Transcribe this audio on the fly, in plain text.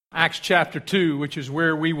Acts chapter 2, which is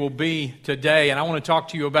where we will be today. And I want to talk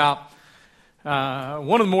to you about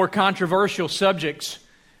one of the more controversial subjects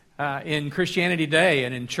in Christianity today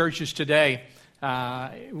and in churches today.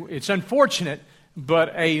 It's unfortunate,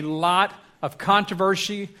 but a lot of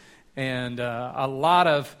controversy and a lot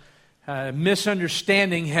of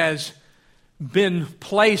misunderstanding has been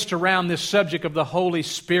placed around this subject of the Holy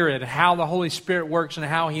Spirit, how the Holy Spirit works and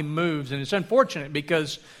how He moves. And it's unfortunate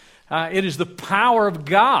because it is the power of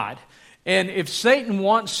God. And if Satan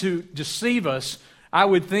wants to deceive us, I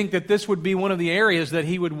would think that this would be one of the areas that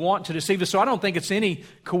he would want to deceive us. So I don't think it's any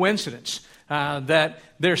coincidence that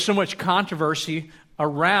there's so much controversy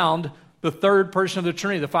around the third person of the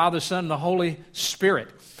Trinity, the Father, Son, and the Holy Spirit.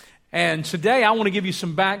 And today I want to give you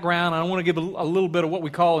some background. I want to give a little bit of what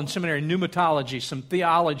we call in seminary pneumatology, some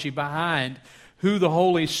theology behind who the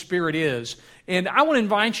Holy Spirit is. And I want to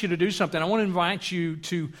invite you to do something. I want to invite you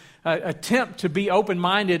to attempt to be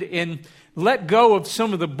open-minded and let go of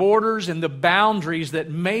some of the borders and the boundaries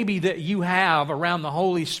that maybe that you have around the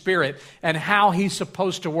Holy Spirit and how He's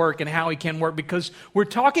supposed to work and how He can work, because we're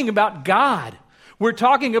talking about God. We're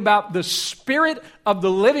talking about the Spirit of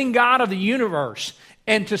the living God of the universe.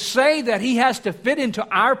 And to say that He has to fit into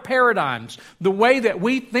our paradigms, the way that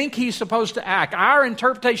we think He's supposed to act, our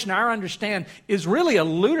interpretation, our understand, is really a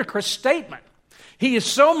ludicrous statement. He is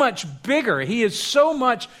so much bigger. He is so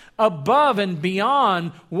much above and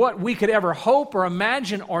beyond what we could ever hope or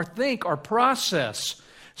imagine or think or process.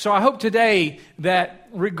 So I hope today that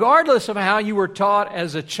regardless of how you were taught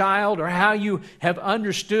as a child or how you have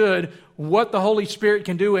understood what the Holy Spirit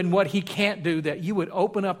can do and what He can't do, that you would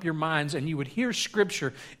open up your minds and you would hear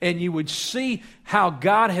Scripture and you would see how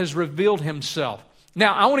God has revealed Himself.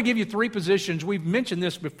 Now, I want to give you three positions. We've mentioned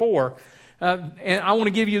this before. And I want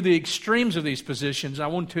to give you the extremes of these positions. I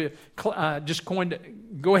want to just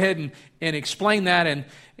go ahead and explain that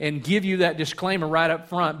and give you that disclaimer right up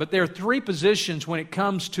front. But there are three positions when it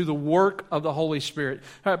comes to the work of the Holy Spirit,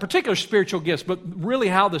 particular spiritual gifts, but really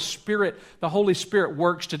how the Holy Spirit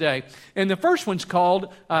works today. And the first one's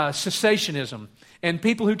called cessationism. And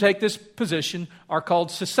people who take this position are called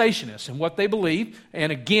cessationists and what they believe.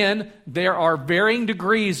 And again, there are varying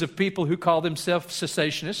degrees of people who call themselves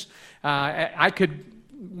cessationists.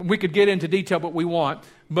 We could get into detail, but we won't.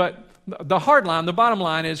 But the bottom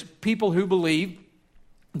line is people who believe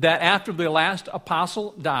that after the last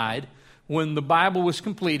apostle died, when the Bible was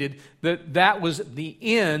completed, that was the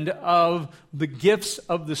end of the gifts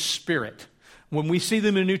of the Spirit. When we see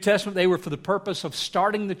them in the New Testament, they were for the purpose of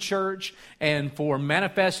starting the church and for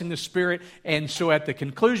manifesting the Spirit. And so at the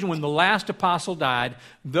conclusion, when the last apostle died,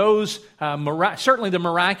 those, certainly the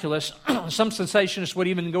miraculous, some cessationists would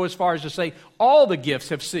even go as far as to say all the gifts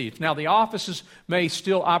have ceased. Now, the offices may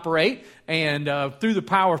still operate, and through the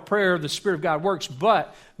power of prayer, the Spirit of God works,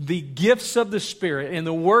 but the gifts of the Spirit and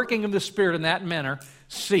the working of the Spirit in that manner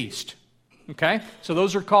ceased. Okay? So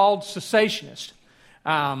those are called cessationists.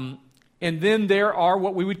 And then there are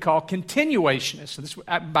what we would call continuationists. And this,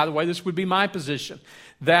 by the way, this would be my position,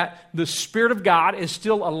 that the Spirit of God is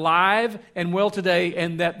still alive and well today,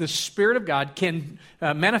 and that the Spirit of God can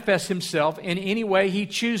manifest Himself in any way He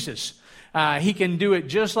chooses. He can do it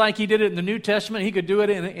just like He did it in the New Testament. He could do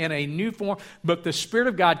it in a new form. But the Spirit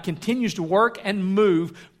of God continues to work and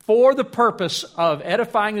move for the purpose of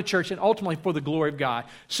edifying the church and ultimately for the glory of God.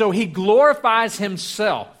 So He glorifies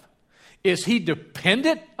Himself. Is He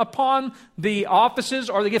dependent upon the offices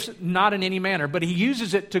or the gifts? Not in any manner, but He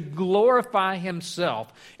uses it to glorify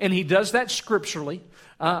Himself. And He does that scripturally,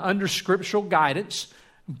 under scriptural guidance,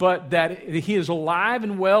 but that He is alive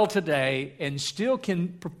and well today and still can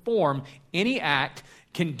perform any act,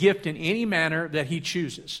 can gift in any manner that He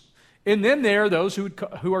chooses. And then there are those who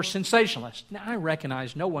are sensationalists. Now, I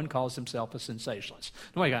recognize no one calls himself a sensationalist.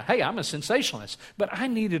 Nobody goes, hey, I'm a sensationalist. But I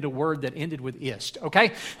needed a word that ended with ist,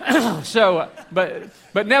 okay? But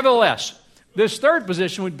nevertheless, this third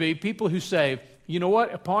position would be people who say, you know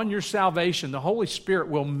what? Upon your salvation, the Holy Spirit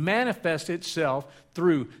will manifest itself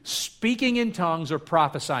through speaking in tongues or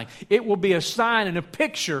prophesying. It will be a sign and a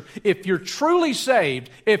picture. If you're truly saved,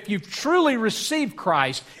 if you've truly received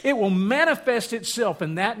Christ, it will manifest itself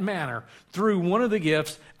in that manner through one of the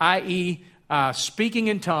gifts, i.e., speaking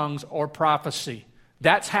in tongues or prophecy.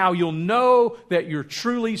 That's how you'll know that you're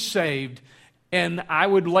truly saved. And I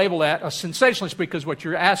would label that a sensationalist, because what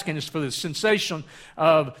you're asking is for the sensation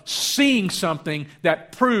of seeing something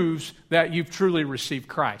that proves that you've truly received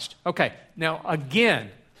Christ. Okay, now again,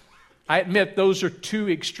 I admit those are two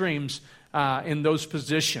extremes in those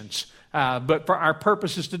positions. But for our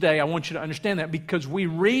purposes today, I want you to understand that because we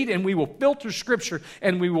read and we will filter Scripture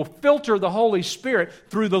and we will filter the Holy Spirit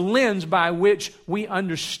through the lens by which we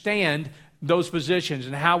understand those positions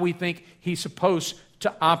and how we think He's supposed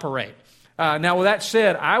to operate. Now, with that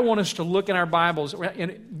said, I want us to look in our Bibles,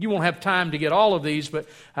 and you won't have time to get all of these, but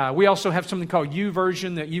we also have something called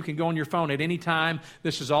YouVersion that you can go on your phone at any time.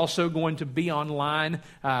 This is also going to be online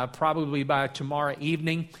probably by tomorrow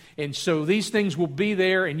evening. And so these things will be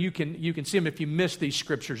there, and you can see them if you miss these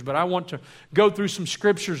scriptures. But I want to go through some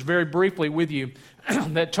scriptures very briefly with you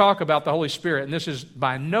that talk about the Holy Spirit. And this is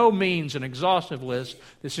by no means an exhaustive list.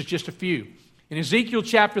 This is just a few. In Ezekiel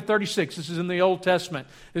chapter 36, this is in the Old Testament,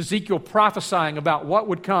 Ezekiel prophesying about what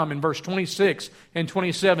would come in verse 26 and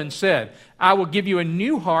 27 said, I will give you a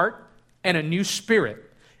new heart and a new spirit,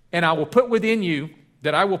 and I will put within you,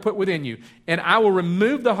 and I will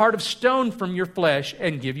remove the heart of stone from your flesh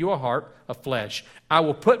and give you a heart of flesh. I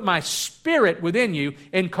will put my spirit within you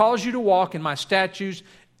and cause you to walk in my statutes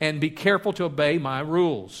and be careful to obey my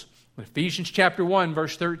rules. Ephesians chapter 1,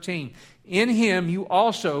 verse 13. In Him you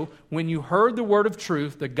also, when you heard the word of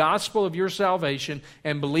truth, the gospel of your salvation,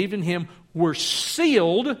 and believed in Him, were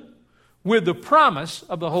sealed with the promise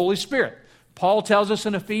of the Holy Spirit. Paul tells us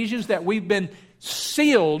in Ephesians that we've been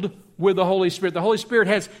sealed with the Holy Spirit. The Holy Spirit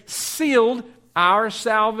has sealed our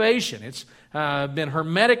salvation. It's been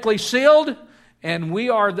hermetically sealed, and we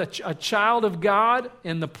are a child of God,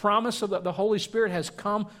 and the promise of the Holy Spirit has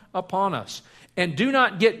come upon us. And do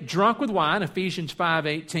not get drunk with wine, Ephesians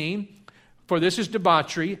 5:18, for this is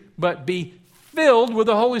debauchery, but be filled with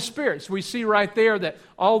the Holy Spirit. So we see right there that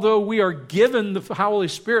although we are given the Holy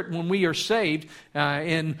Spirit when we are saved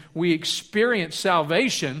and we experience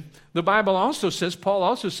salvation, the Bible also says, Paul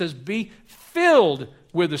also says, be filled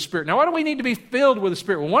with the Spirit. Now, why do we need to be filled with the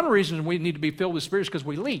Spirit? Well, one reason we need to be filled with the Spirit is because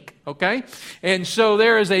we leak, okay? And so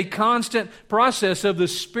there is a constant process of the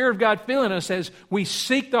Spirit of God filling us as we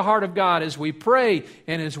seek the heart of God, as we pray,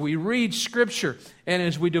 and as we read Scripture, and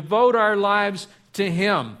as we devote our lives to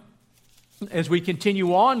Him. As we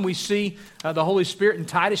continue on, we see the Holy Spirit in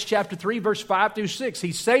Titus chapter 3, verse 5 through 6.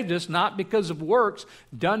 He saved us not because of works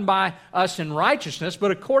done by us in righteousness,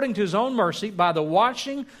 but according to His own mercy, by the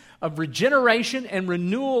washing of regeneration and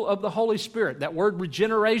renewal of the Holy Spirit. That word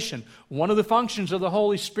regeneration, one of the functions of the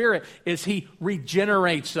Holy Spirit is He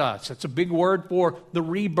regenerates us. That's a big word for the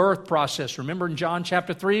rebirth process. Remember in John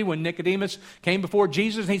chapter 3 when Nicodemus came before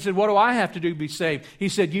Jesus and he said, what do I have to do to be saved? He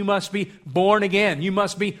said, you must be born again. You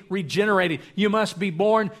must be regenerated. You must be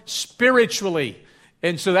born spiritually.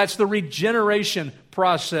 And so that's the regeneration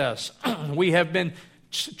process. We have been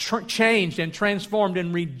changed and transformed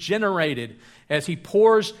and regenerated as He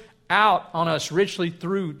pours out on us richly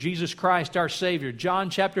through Jesus Christ our Savior. John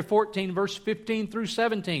chapter 14, verse 15 through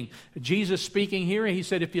 17. Jesus speaking here, He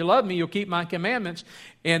said, if you love me, you'll keep my commandments,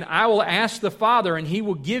 and I will ask the Father, and He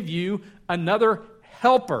will give you another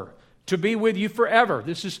helper to be with you forever.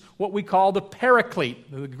 This is what we call the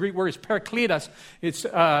Paraclete. The Greek word is parakletos. It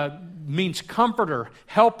means comforter,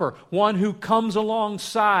 helper, one who comes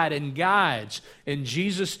alongside and guides. And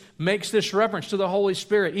Jesus makes this reference to the Holy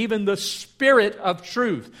Spirit, even the Spirit of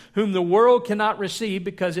truth, whom the world cannot receive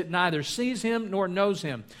because it neither sees Him nor knows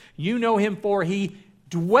Him. You know Him, for He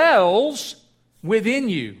dwells within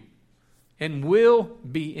you and will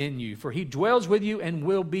be in you. For He dwells with you and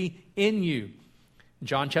will be in you.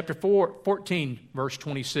 John chapter 14, verse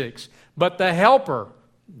 26. But the Helper,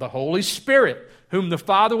 the Holy Spirit, whom the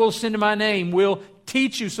Father will send in my name, will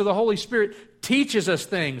teach you. So the Holy Spirit teaches us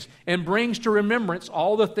things and brings to remembrance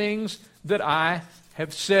all the things that I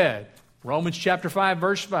have said. Romans chapter 5,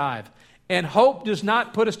 verse 5. And hope does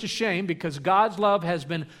not put us to shame because God's love has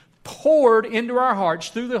been poured into our hearts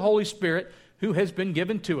through the Holy Spirit who has been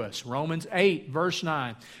given to us. Romans 8, verse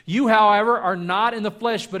 9. You, however, are not in the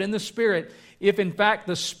flesh, but in the Spirit, if in fact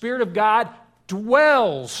the Spirit of God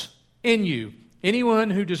dwells in you.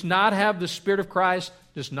 Anyone who does not have the Spirit of Christ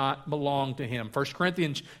does not belong to Him. 1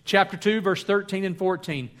 Corinthians chapter 2, verse 13 and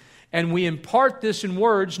 14. And we impart this in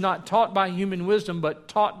words not taught by human wisdom, but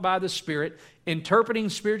taught by the Spirit, interpreting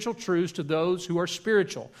spiritual truths to those who are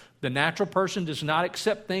spiritual. The natural person does not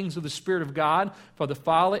accept things of the Spirit of God, for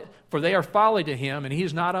they are folly to him, and he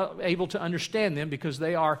is not able to understand them because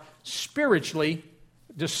they are spiritually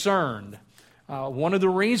discerned. One of the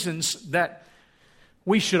reasons that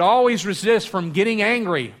we should always resist from getting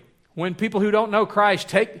angry when people who don't know Christ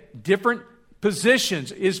take different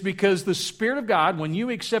positions is because the Spirit of God, when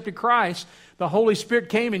you accepted Christ, the Holy Spirit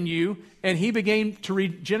came in you and He began to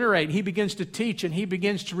regenerate. He begins to teach and He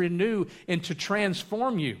begins to renew and to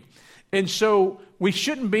transform you. And so we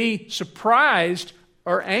shouldn't be surprised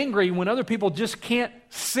or angry when other people just can't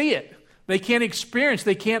see it. They can't experience,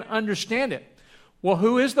 they can't understand it. Well,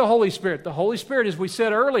 who is the Holy Spirit? The Holy Spirit, as we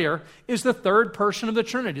said earlier, is the third person of the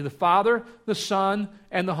Trinity, the Father, the Son,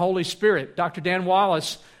 and the Holy Spirit. Dr. Dan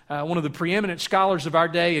Wallace, one of the preeminent scholars of our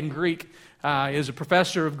day in Greek, is a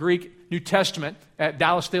professor of Greek New Testament at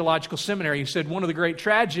Dallas Theological Seminary. He said one of the great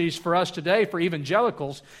tragedies for us today, for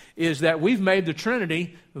evangelicals, is that we've made the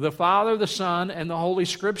Trinity the Father, the Son, and the Holy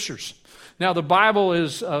Scriptures. Now, the Bible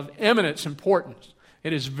is of eminent importance.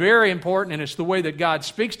 It is very important, and it's the way that God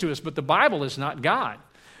speaks to us, but the Bible is not God.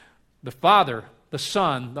 The Father, the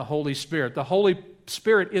Son, the Holy Spirit. The Holy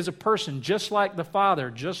Spirit is a person just like the Father,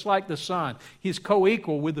 just like the Son. He's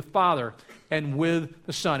co-equal with the Father and with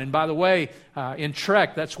the Son. And by the way, in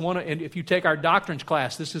Trek, that's one. And if you take our doctrines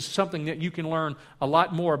class, this is something that you can learn a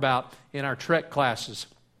lot more about in our Trek classes.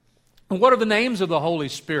 And what are the names of the Holy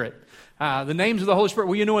Spirit? The names of the Holy Spirit,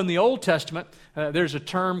 well, you know, in the Old Testament, there's a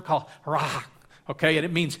term called Ruach, okay, and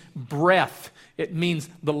it means breath. It means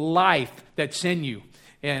the life that's in you.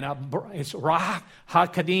 And it's Ruach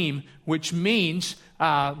HaKodesh, which means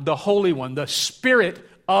the Holy One, the Spirit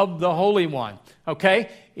of the Holy One, okay?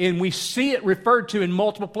 And we see it referred to in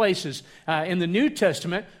multiple places. In the New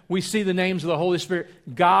Testament, we see the names of the Holy Spirit: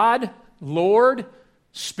 God, Lord,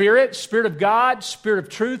 Spirit, Spirit of God, Spirit of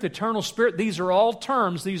truth, eternal Spirit. These are all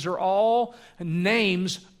terms, these are all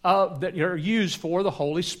names that are used for the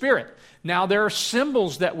Holy Spirit. Now, there are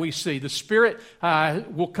symbols that we see. The Spirit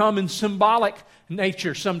will come in symbolic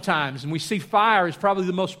nature sometimes, and we see fire is probably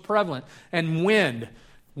the most prevalent, and wind.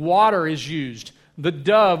 Water is used. The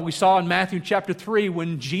dove we saw in Matthew chapter 3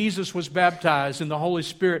 when Jesus was baptized and the Holy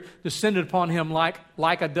Spirit descended upon him like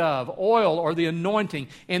a dove. Oil, or the anointing,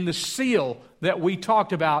 and the seal that we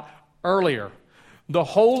talked about earlier. The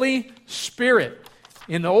Holy Spirit.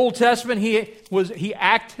 In the Old Testament, he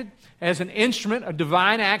acted as an instrument of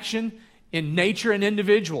divine action in nature and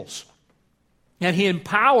individuals. And he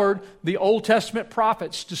empowered the Old Testament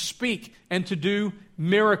prophets to speak and to do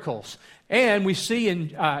miracles. And we see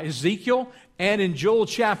in Ezekiel and in Joel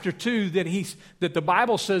chapter 2 that the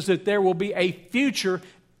Bible says that there will be a future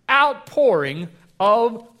outpouring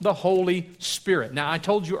of the Holy Spirit. Now, I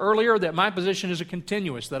told you earlier that my position is a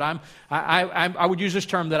continuous, that I would use this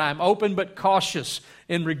term, that I'm open but cautious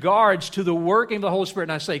in regards to the working of the Holy Spirit.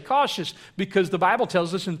 And I say cautious because the Bible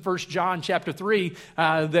tells us in 1 John chapter 3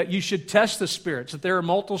 that you should test the spirits, that there are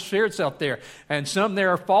multiple spirits out there, and there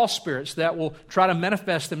are false spirits that will try to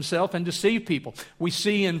manifest themselves and deceive people. We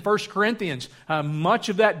see in 1 Corinthians, much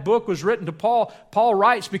of that book was written to Paul. Paul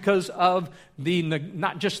writes because of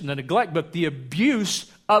not just the neglect, but the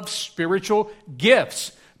abuse of spiritual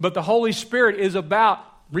gifts. But the Holy Spirit is about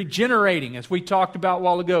regenerating, as we talked about a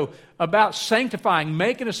while ago, about sanctifying,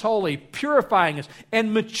 making us holy, purifying us,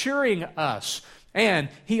 and maturing us. And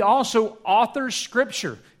He also authors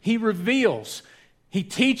Scripture. He reveals, He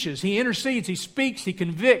teaches, He intercedes, He speaks, He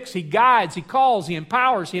convicts, He guides, He calls, He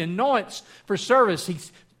empowers, He anoints for service, He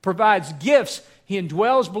provides gifts, He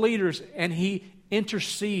indwells believers, and He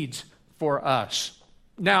intercedes for us.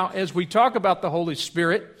 Now, as we talk about the Holy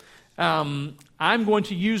Spirit, I'm going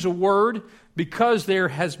to use a word because there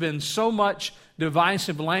has been so much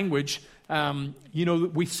divisive language.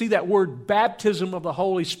 We see that word baptism of the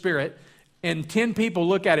Holy Spirit, and 10 people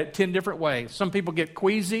look at it 10 different ways. Some people get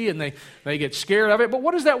queasy and they get scared of it. But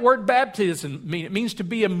what does that word baptism mean? It means to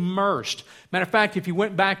be immersed. Matter of fact, if you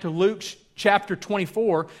went back to Luke's chapter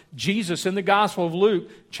 24, Jesus in the Gospel of Luke,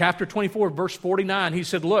 chapter 24, verse 49, He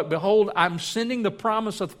said, "Look, behold, I'm sending the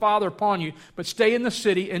promise of the Father upon you, but stay in the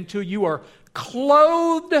city until you are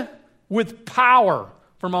clothed with power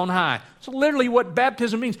from on high." So literally what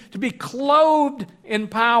baptism means, to be clothed in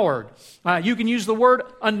power. You can use the word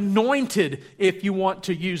anointed if you want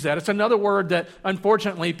to use that. It's another word that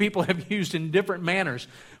unfortunately people have used in different manners.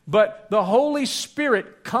 But the Holy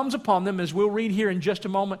Spirit comes upon them, as we'll read here in just a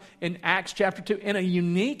moment in Acts chapter 2, in a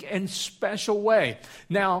unique and special way.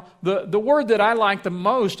 Now, the word that I like the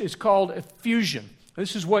most is called effusion.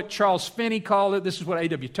 This is what Charles Finney called it. This is what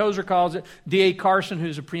A.W. Tozer calls it. D.A. Carson,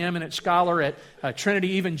 who's a preeminent scholar at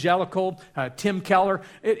Trinity Evangelical, Tim Keller.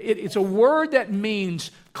 It's a word that means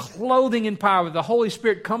clothing in power. The Holy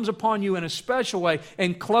Spirit comes upon you in a special way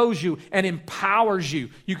and clothes you and empowers you.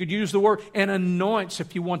 You could use the word and anoints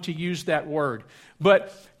if you want to use that word.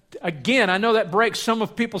 But again, I know that breaks some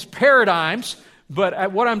of people's paradigms.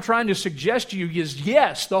 But what I'm trying to suggest to you is,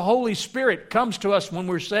 yes, the Holy Spirit comes to us when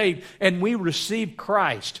we're saved and we receive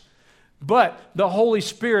Christ. But the Holy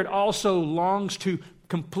Spirit also longs to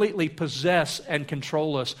completely possess and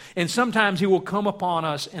control us. And sometimes He will come upon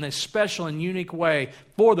us in a special and unique way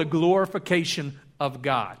for the glorification of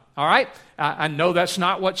God. All right? I know that's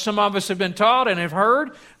not what some of us have been taught and have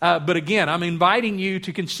heard, but again, I'm inviting you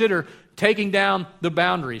to consider taking down the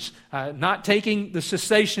boundaries, not taking the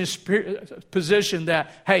cessationist position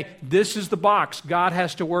that, hey, this is the box God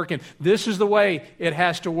has to work in. This is the way it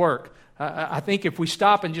has to work. I think if we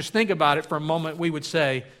stop and just think about it for a moment, we would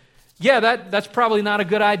say, yeah, that's probably not a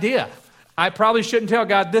good idea. I probably shouldn't tell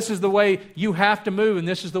God, this is the way you have to move and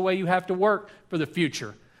this is the way you have to work for the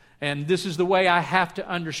future. And this is the way I have to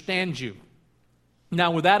understand you.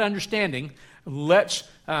 Now, with that understanding, let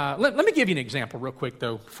me give you an example real quick,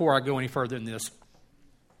 though, before I go any further in this.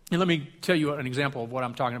 And let me tell you an example of what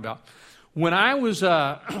I'm talking about. When I was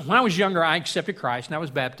younger, I accepted Christ, and I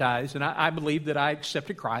was baptized, and I believed that I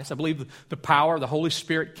accepted Christ. I believed the power of the Holy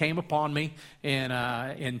Spirit came upon me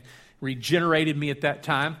and regenerated me at that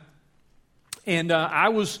time. And I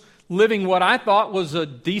was living what I thought was a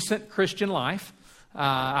decent Christian life.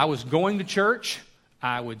 I was going to church.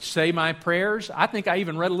 I would say my prayers. I think I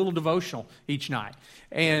even read a little devotional each night.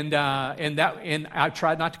 And I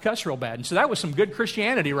tried not to cuss real bad. And so that was some good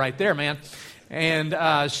Christianity right there, man.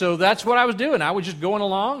 And so that's what I was doing. I was just going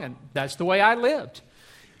along, and that's the way I lived.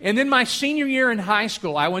 And then my senior year in high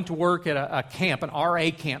school, I went to work at a camp, an RA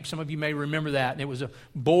camp. Some of you may remember that. And it was a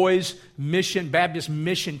boys' Baptist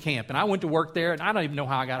mission camp. And I went to work there, and I don't even know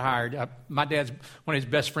how I got hired. My dad's, one of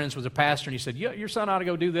his best friends was a pastor, and he said, your son ought to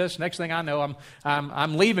go do this. Next thing I know,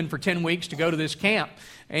 I'm leaving for 10 weeks to go to this camp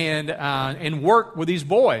and work with these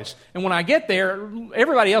boys. And when I get there,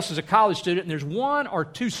 everybody else is a college student, and there's one or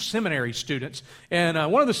two seminary students.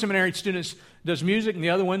 And one of the seminary students does music, and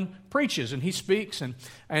the other one preaches, and he speaks.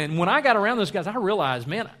 And when I got around those guys, I realized,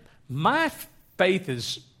 man, my faith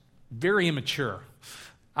is very immature.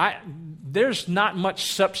 There's not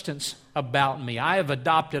much substance about me. I have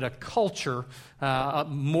adopted a culture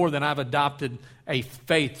more than I've adopted a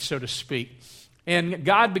faith, so to speak. And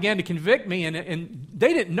God began to convict me, and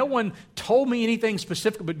no one told me anything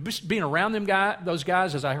specific, but just being around those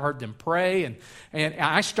guys as I heard them pray, and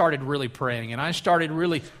I started really praying, and I started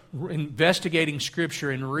really investigating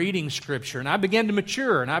Scripture and reading Scripture, and I began to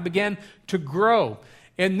mature, and I began to grow.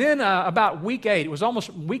 And then about week 8, it was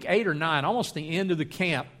almost week 8 or 9, almost the end of the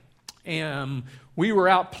camp, and we were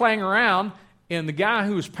out playing around, and the guy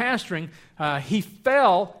who was pastoring, he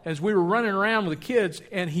fell as we were running around with the kids,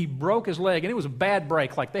 and he broke his leg. And it was a bad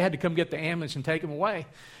break. Like, they had to come get the ambulance and take him away.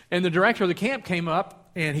 And the director of the camp came up,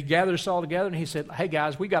 and he gathered us all together, and he said, hey,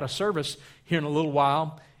 guys, we got a service here in a little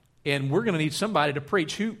while, and we're going to need somebody to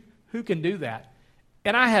preach. Who can do that?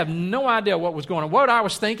 And I have no idea what was going on, what I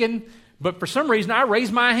was thinking, but for some reason, I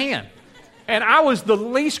raised my hand. And I was the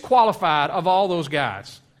least qualified of all those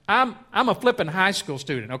guys. I'm a flipping high school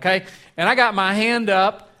student, okay? And I got my hand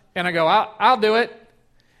up, and I go, I'll do it.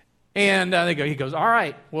 And he goes, all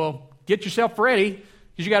right, well, get yourself ready,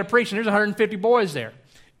 because you got to preach, and there's 150 boys there.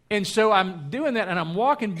 And so I'm doing that, and I'm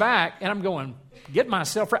walking back, and I'm going, get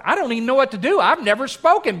myself ready. I don't even know what to do. I've never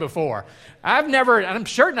spoken before. I'm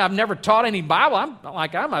certain I've never taught any Bible.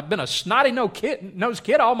 I've been a snotty-nosed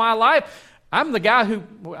kid all my life. I'm the guy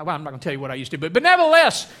well, I'm not going to tell you what I used to, but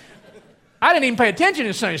nevertheless, I didn't even pay attention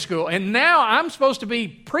in Sunday school, and now I'm supposed to be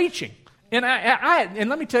preaching. And and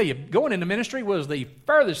let me tell you, going into ministry was the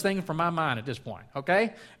furthest thing from my mind at this point,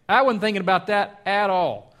 okay? I wasn't thinking about that at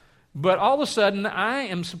all. But all of a sudden, I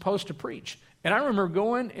am supposed to preach. And I remember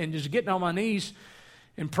going and just getting on my knees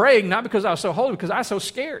and praying, not because I was so holy, because I was so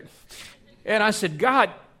scared. And I said, God,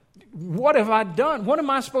 what have I done? What am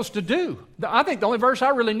I supposed to do? I think the only verse I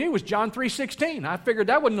really knew was John 3:16. I figured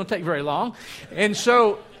that wasn't going to take very long. And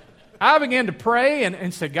so I began to pray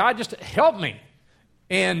and said, God, just help me.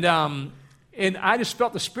 And I just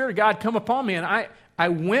felt the Spirit of God come upon me. And I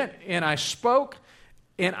went and I spoke.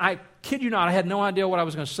 And I kid you not, I had no idea what I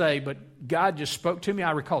was going to say, but God just spoke to me.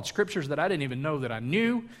 I recalled scriptures that I didn't even know that I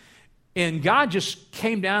knew. And God just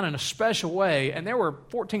came down in a special way. And there were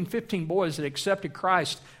 14, 15 boys that accepted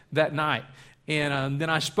Christ that night. And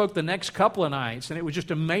then I spoke the next couple of nights. And it was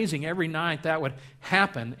just amazing every night that would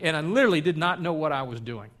happen. And I literally did not know what I was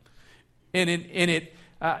doing. And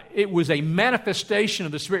it was a manifestation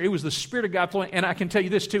of the Spirit. It was the Spirit of God flowing. And I can tell you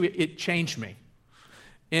this too, it changed me.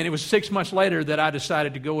 And it was 6 months later that I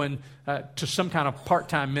decided to go in to some kind of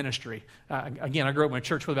part-time ministry. Again, I grew up in a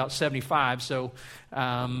church with about 75, so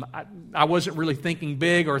I wasn't really thinking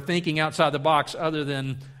big or thinking outside the box other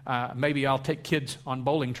than maybe I'll take kids on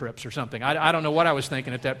bowling trips or something. I don't know what I was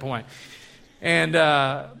thinking at that point. And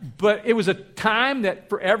but it was a time that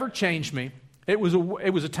forever changed me. It was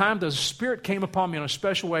a time the Spirit came upon me in a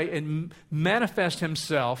special way and manifest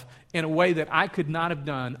Himself in a way that I could not have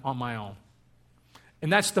done on my own.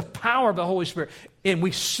 And that's the power of the Holy Spirit. And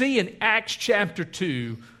we see in Acts chapter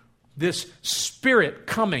 2 this Spirit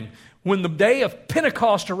coming. When the day of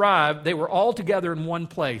Pentecost arrived, they were all together in one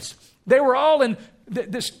place. They were all in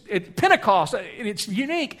Pentecost. It's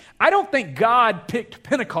unique. I don't think God picked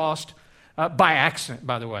Pentecost by accident,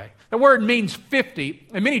 by the way. The word means 50,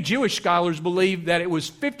 and many Jewish scholars believe that it was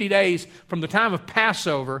 50 days from the time of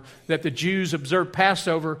Passover that the Jews observed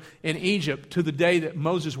Passover in Egypt to the day that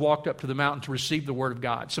Moses walked up to the mountain to receive the Word of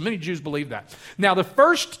God. So many Jews believe that. Now, the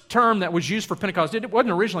first term that was used for Pentecost, it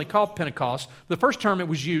wasn't originally called Pentecost. The first term it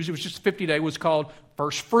was just 50 day, was called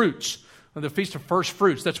First Fruits, the Feast of First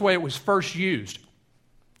Fruits. That's the way it was first used.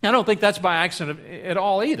 I don't think that's by accident at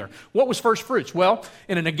all either. What was first fruits? Well,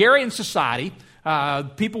 in an agrarian society,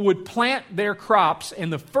 people would plant their crops,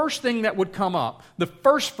 and the first thing that would come up, the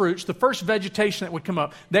first fruits, the first vegetation that would come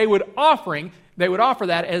up, they would offer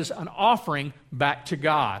that as an offering back to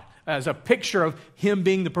God, as a picture of Him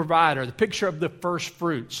being the provider, the picture of the first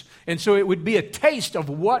fruits. And so it would be a taste of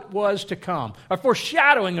what was to come, a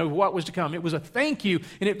foreshadowing of what was to come. It was a thank you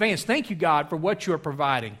in advance. Thank you, God, for what you are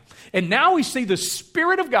providing. And now we see the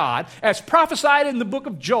Spirit of God, as prophesied in the book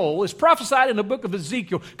of Joel, as prophesied in the book of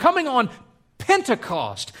Ezekiel, coming on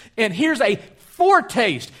Pentecost. And here's a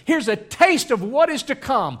foretaste. Here's a taste of what is to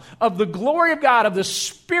come, of the glory of God, of the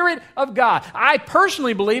Spirit of God. I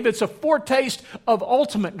personally believe it's a foretaste of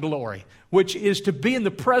ultimate glory, which is to be in the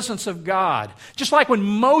presence of God. Just like when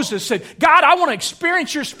Moses said, God, I want to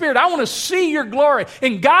experience your Spirit. I want to see your glory.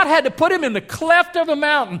 And God had to put him in the cleft of the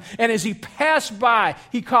mountain. And as he passed by,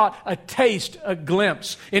 he caught a taste, a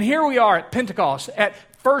glimpse. And here we are at Pentecost, at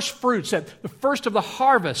first fruits, at the first of the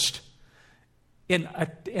harvest. And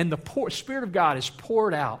the Spirit of God is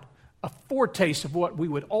poured out, a foretaste of what we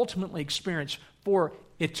would ultimately experience for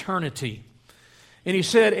eternity. And he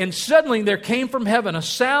said, and suddenly there came from heaven a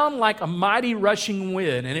sound like a mighty rushing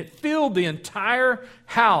wind, and it filled the entire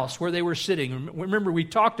house where they were sitting. Remember, we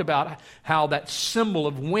talked about how that symbol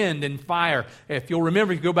of wind and fire, if you'll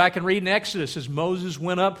remember, you go back and read in Exodus, as Moses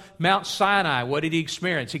went up Mount Sinai, what did he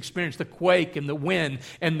experience? He experienced the quake and the wind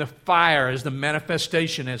and the fire as the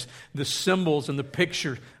manifestation, as the symbols and the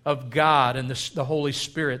picture of God and the Holy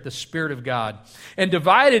Spirit, the Spirit of God. And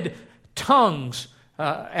divided tongues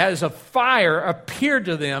as a fire appeared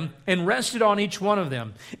to them and rested on each one of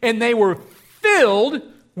them. And they were filled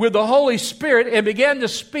with the Holy Spirit and began to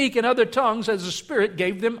speak in other tongues as the Spirit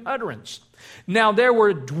gave them utterance. Now there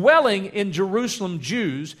were dwelling in Jerusalem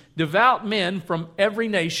Jews, devout men from every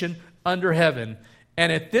nation under heaven.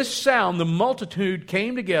 And at this sound the multitude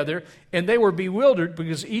came together, and they were bewildered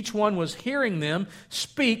because each one was hearing them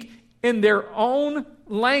speak in their own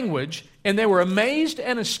language, and they were amazed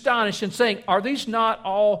and astonished and saying, are these men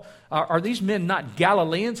not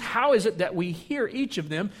Galileans? How is it that we hear each of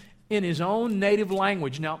them in his own native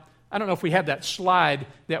language? Now, I don't know if we have that slide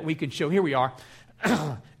that we can show. Here we are.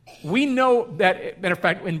 We know that, matter of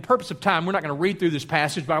fact, in purpose of time, we're not going to read through this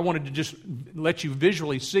passage, but I wanted to just let you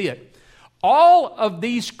visually see it. All of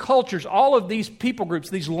these cultures, all of these people groups,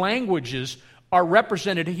 these languages are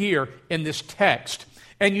represented here in this text.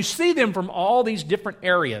 And you see them from all these different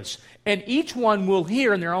areas. And each one will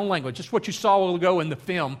hear in their own language. Just what you saw a while ago in the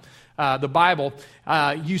film, the Bible.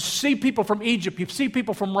 You see people from Egypt. You see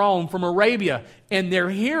people from Rome, from Arabia. And they're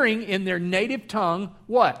hearing in their native tongue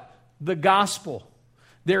what? The gospel.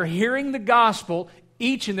 They're hearing the gospel,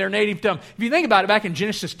 each in their native tongue. If you think about it, back in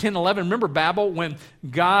Genesis 10:11, remember Babel, when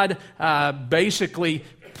God basically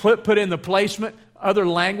put in the placement other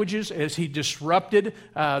languages as he disrupted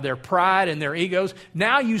their pride and their egos.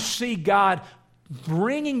 Now you see God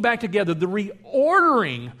bringing back together the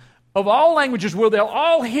reordering of all languages where they'll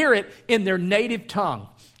all hear it in their native tongue.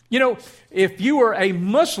 You know, if you were a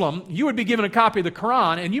Muslim, you would be given a copy of the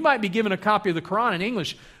Quran, and you might be given a copy of the Quran in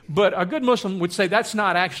English, but a good Muslim would say that's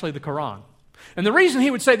not actually the Quran. And the reason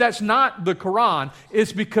he would say that's not the Quran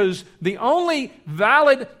is because the only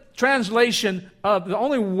valid translation of the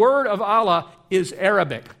only word of Allah is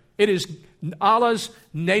Arabic. It is Allah's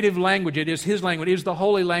native language. It is His language. It is the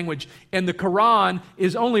holy language. And the Quran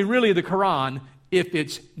is only really the Quran if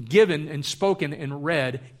it's given and spoken and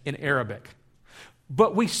read in Arabic.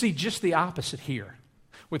 But we see just the opposite here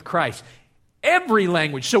with Christ. Every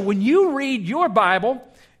language. So when you read your Bible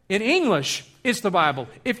in English, it's the Bible.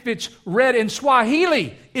 If it's read in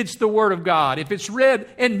Swahili, it's the Word of God. If it's read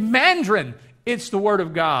in Mandarin, it's the Word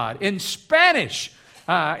of God. In Spanish,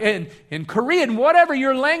 in Korean, whatever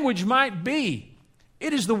your language might be,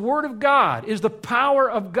 it is the Word of God, is the power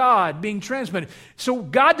of God being transmitted. So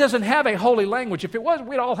God doesn't have a holy language. If it was,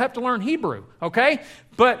 we'd all have to learn Hebrew, okay?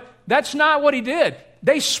 But that's not what He did.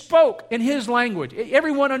 They spoke in His language.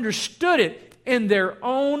 Everyone understood it in their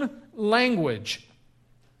own language.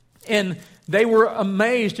 And they were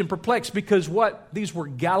amazed and perplexed because these were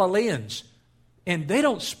Galileans. And they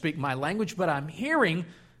don't speak my language, but I'm hearing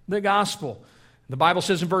the gospel. The Bible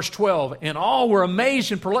says in verse 12, and all were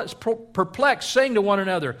amazed and perplexed, saying to one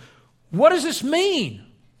another, what does this mean?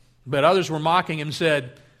 But others were mocking him and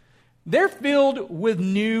said, they're filled with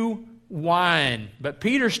new wine. But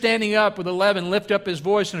Peter, standing up with 11, lifted up his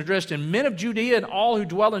voice and addressed him, men of Judea and all who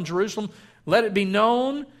dwell in Jerusalem, let it be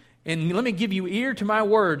known, and let me give you ear to my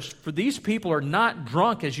words, for these people are not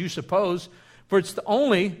drunk as you suppose, for it's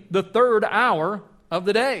only the third hour of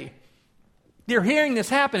the day. They're hearing this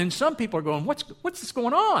happen, and some people are going, what's this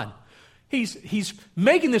going on? He's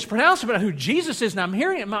making this pronouncement about who Jesus is, and I'm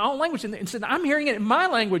hearing it in my own language, and said, I'm hearing it in my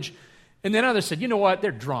language. And then others said, you know what,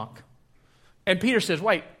 they're drunk. And Peter says,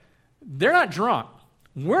 wait, they're not drunk.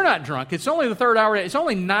 We're not drunk. It's only the third hour. It's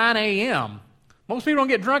only 9 a.m. Most people don't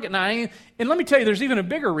get drunk at 9 a.m. And let me tell you, there's even a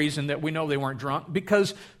bigger reason that we know they weren't drunk,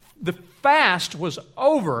 because the fast was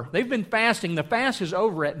over. They've been fasting. The fast is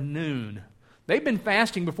over at noon. They've been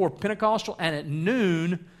fasting before Pentecostal, and at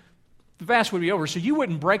noon, the fast would be over. So you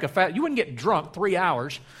wouldn't break a fast. You wouldn't get drunk 3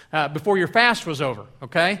 hours before your fast was over,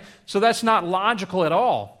 okay? So that's not logical at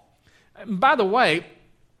all. And by the way,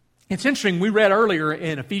 it's interesting. We read earlier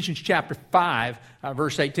in Ephesians chapter 5,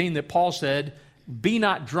 verse 18, that Paul said, be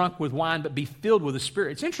not drunk with wine, but be filled with the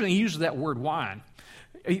Spirit. It's interesting he uses that word wine.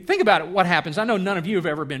 Think about it, what happens. I know none of you have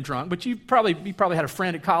ever been drunk, but you probably had a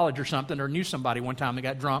friend at college or something, or knew somebody one time that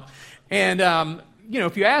got drunk. And,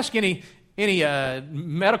 if you ask any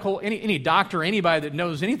doctor, anybody that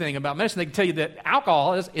knows anything about medicine, they can tell you that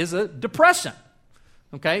alcohol is a depressant.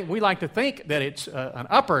 Okay? We like to think that it's an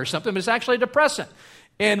upper or something, but it's actually a depressant.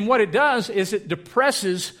 And what it does is it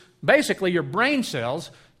depresses basically your brain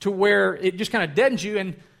cells to where it just kind of deadens you.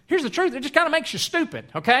 And here's the truth, it just kind of makes you stupid,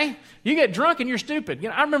 okay? You get drunk and you're stupid.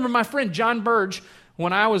 I remember my friend John Burge,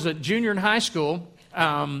 when I was a junior in high school,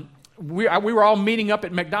 we were all meeting up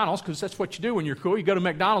at McDonald's, because that's what you do when you're cool. You go to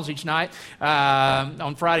McDonald's each night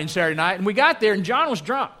on Friday and Saturday night. And we got there, and John was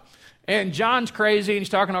drunk. And John's crazy, and he's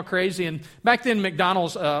talking all crazy. And back then,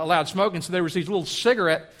 McDonald's allowed smoking, so there was these little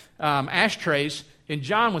cigarette ashtrays, and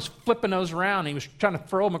John was flipping those around. And he was trying to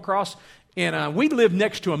throw them across. And we lived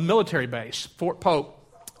next to a military base, Fort Pope.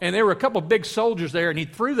 And there were a couple of big soldiers there, and he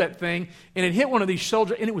threw that thing, and it hit one of these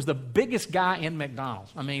soldiers, and it was the biggest guy in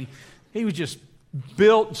McDonald's. I mean, he was just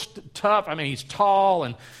built and tough. I mean, he's tall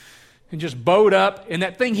and just bowed up, and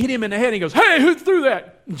that thing hit him in the head, and he goes, hey, who threw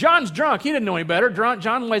that? John's drunk. He didn't know any better.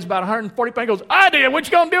 John weighs about 140 pounds. He goes, I did. What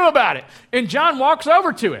you going to do about it? And John walks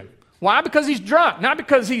over to him. Why? Because he's drunk. Not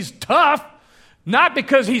because he's tough. Not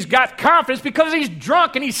because he's got confidence. Because he's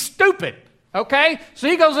drunk and he's stupid. Okay? So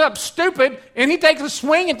he goes up stupid, and he takes a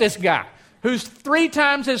swing at this guy who's 3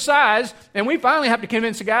 times his size, and we finally have to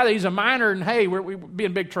convince the guy that he's a minor, and hey, we'd be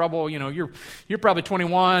in big trouble. You're probably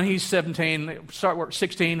 21, he's 17,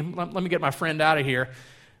 16, let me get my friend out of here.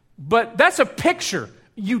 But that's a picture.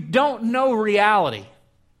 You don't know reality.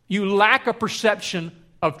 You lack a perception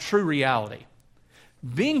of true reality.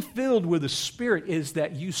 Being filled with the Spirit is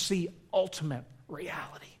that you see ultimate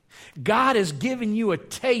reality. God has given you a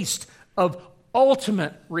taste of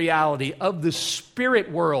ultimate reality of the spirit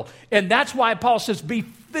world. And that's why Paul says, be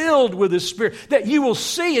filled with the Spirit, that you will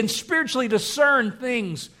see and spiritually discern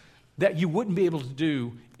things that you wouldn't be able to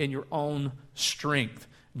do in your own strength.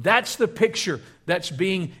 That's the picture that's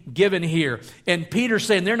being given here. And Peter's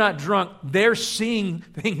saying they're not drunk. They're seeing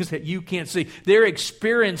things that you can't see. They're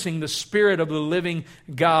experiencing the Spirit of the living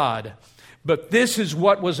God. But this is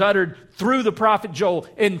what was uttered through the prophet Joel.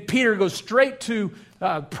 And Peter goes straight to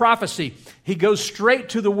prophecy. He goes straight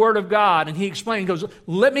to the Word of God, and he goes,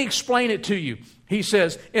 let me explain it to you. He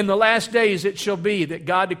says, in the last days it shall be that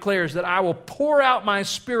God declares that I will pour out my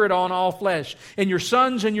Spirit on all flesh, and your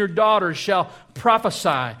sons and your daughters shall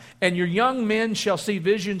prophesy, and your young men shall see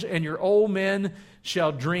visions, and your old men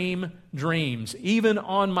shall dream dreams. Even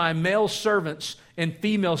on my male servants and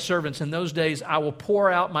female servants in those days I will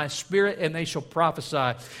pour out my Spirit, and they shall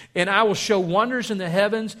prophesy. And I will show wonders in the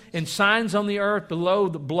heavens and signs on the earth below,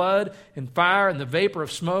 the blood and fire and the vapor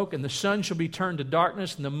of smoke. And the sun shall be turned to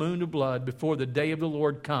darkness and the moon to blood before the day of the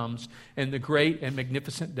Lord comes, and the great and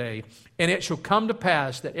magnificent day. And it shall come to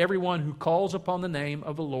pass that everyone who calls upon the name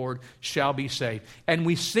of the Lord shall be saved. And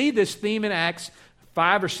we see this theme in Acts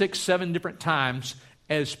 5 or 6, 7 different times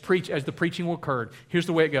as the preaching occurred. Here's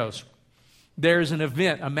the way it goes. There's an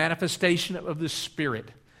event, a manifestation of the Spirit.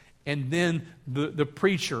 And then the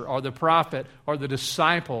preacher or the prophet or the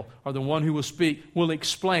disciple or the one who will speak will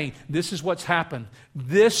explain, this is what's happened.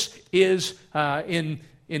 This is in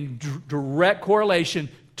direct correlation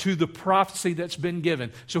to the prophecy that's been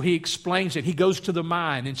given. So he explains it. He goes to the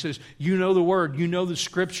mind and says, you know the word, you know the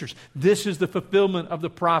scriptures. This is the fulfillment of the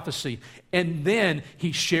prophecy. And then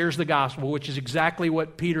he shares the gospel, which is exactly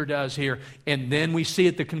what Peter does here. And then we see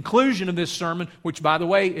at the conclusion of this sermon, which by the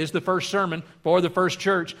way is the first sermon for the first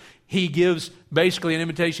church, he gives basically an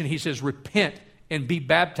invitation. He says, repent and be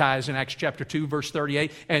baptized in Acts chapter 2, verse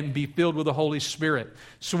 38, and be filled with the Holy Spirit.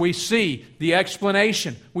 So we see the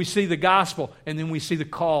explanation, we see the gospel, and then we see the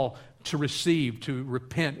call to receive, to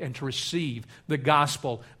repent, and to receive the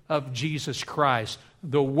gospel of Jesus Christ,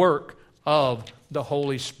 the work of the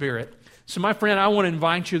Holy Spirit. So my friend, I want to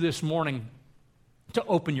invite you this morning to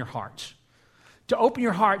open your hearts. To open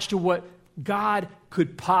your hearts to what God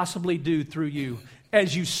could possibly do through you.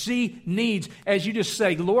 As you see needs, as you just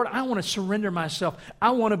say, Lord, I want to surrender myself.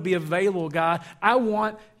 I want to be available, God. I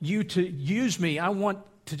want you to use me. I want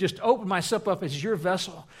to just open myself up as your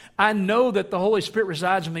vessel. I know that the Holy Spirit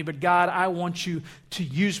resides in me, but God, I want you to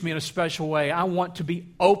use me in a special way. I want to be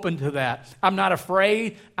open to that. I'm not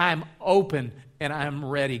afraid. I'm open and I'm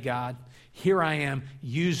ready, God. Here I am.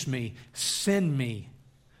 Use me. Send me.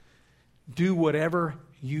 Do whatever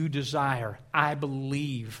you desire. I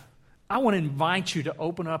believe. I want to invite you to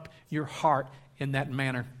open up your heart in that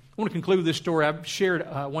manner. I want to conclude with this story. I've shared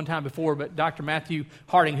one time before, but Dr. Matthew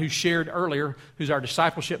Harding, who shared earlier, who's our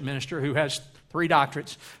discipleship minister, who has 3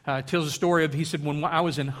 doctorates, tells a story of, he said, when I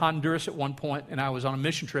was in Honduras at one point, and I was on a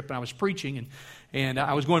mission trip, and I was preaching, and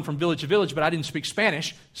I was going from village to village, but I didn't speak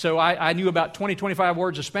Spanish, so I knew about 20, 25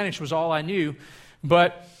 words of Spanish was all I knew,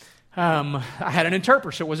 but I had an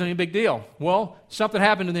interpreter, so it wasn't any big deal. Well, something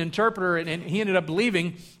happened to the interpreter, and he ended up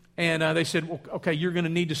leaving. And they said, well, okay, you're going to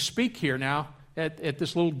need to speak here now at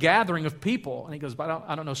this little gathering of people. And he goes, but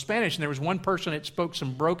I don't know Spanish. And there was one person that spoke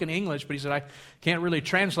some broken English, but he said, I can't really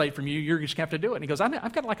translate from you. You're just going to have to do it. And he goes,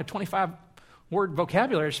 I've got like a 25-word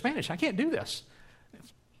vocabulary of Spanish. I can't do this.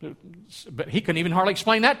 But he couldn't even hardly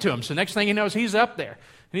explain that to him. So next thing he knows, he's up there.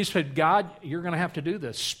 And he said, God, you're going to have to do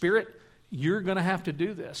this. Spirit, you're going to have to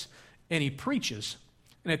do this. And he preaches.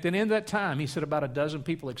 And at the end of that time, he said about 12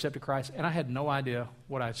 people accepted Christ, and I had no idea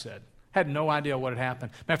what I said. Had no idea what had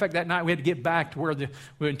happened. Matter of fact, that night we had to get back to where the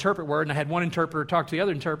interpret were, and I had one interpreter talk to the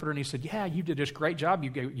other interpreter, and he said, yeah, you did this great job.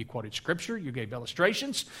 You quoted Scripture. You gave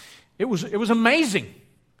illustrations. It was amazing.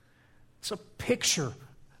 It's a picture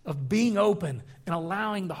of being open and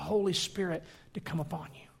allowing the Holy Spirit to come upon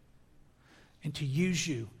you and to use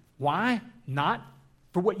you. Why? Not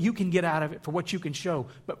for what you can get out of it, for what you can show,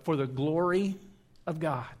 but for the glory of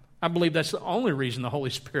God. I believe that's the only reason the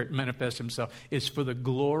Holy Spirit manifests himself, is for the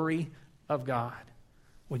glory of God.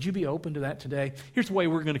 Would you be open to that today? Here's the way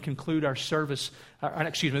we're going to conclude our service.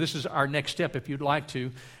 This is our next step if you'd like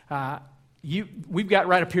to. We've got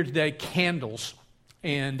right up here today candles.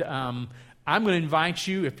 And I'm going to invite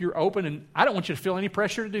you, if you're open, and I don't want you to feel any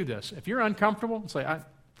pressure to do this. If you're uncomfortable, say,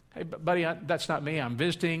 hey, buddy, that's not me. I'm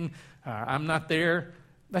visiting. I'm not there.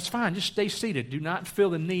 That's fine. Just stay seated. Do not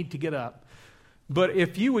feel the need to get up. But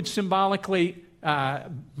if you would symbolically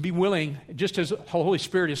be willing, just as the Holy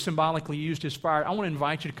Spirit is symbolically used as fire, I want to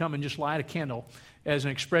invite you to come and just light a candle as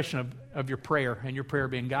an expression of your prayer, and your prayer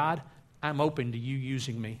being, God, I'm open to you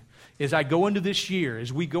using me. As I go into this year,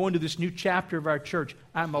 as we go into this new chapter of our church,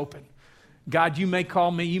 I'm open. God, you may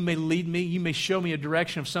call me, you may lead me, you may show me a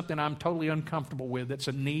direction of something I'm totally uncomfortable with that's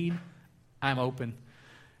a need. I'm open.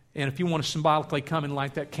 And if you want to symbolically come and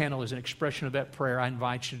light that candle as an expression of that prayer, I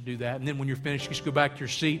invite you to do that. And then when you're finished, just go back to your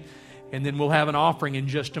seat, and then we'll have an offering in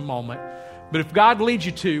just a moment. But if God leads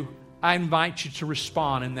you to, I invite you to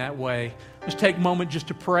respond in that way. Just take a moment just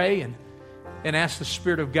to pray and ask the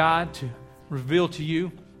Spirit of God to reveal to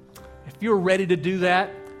you. If you're ready to do that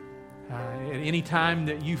at any time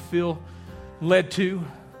that you feel led to,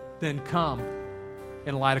 then come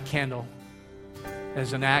and light a candle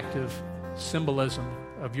as an act of symbolism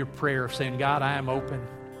of your prayer of saying, God, I am open.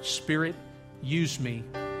 Spirit, use me.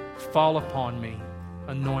 Fall upon me.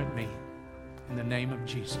 Anoint me. In the name of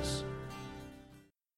Jesus.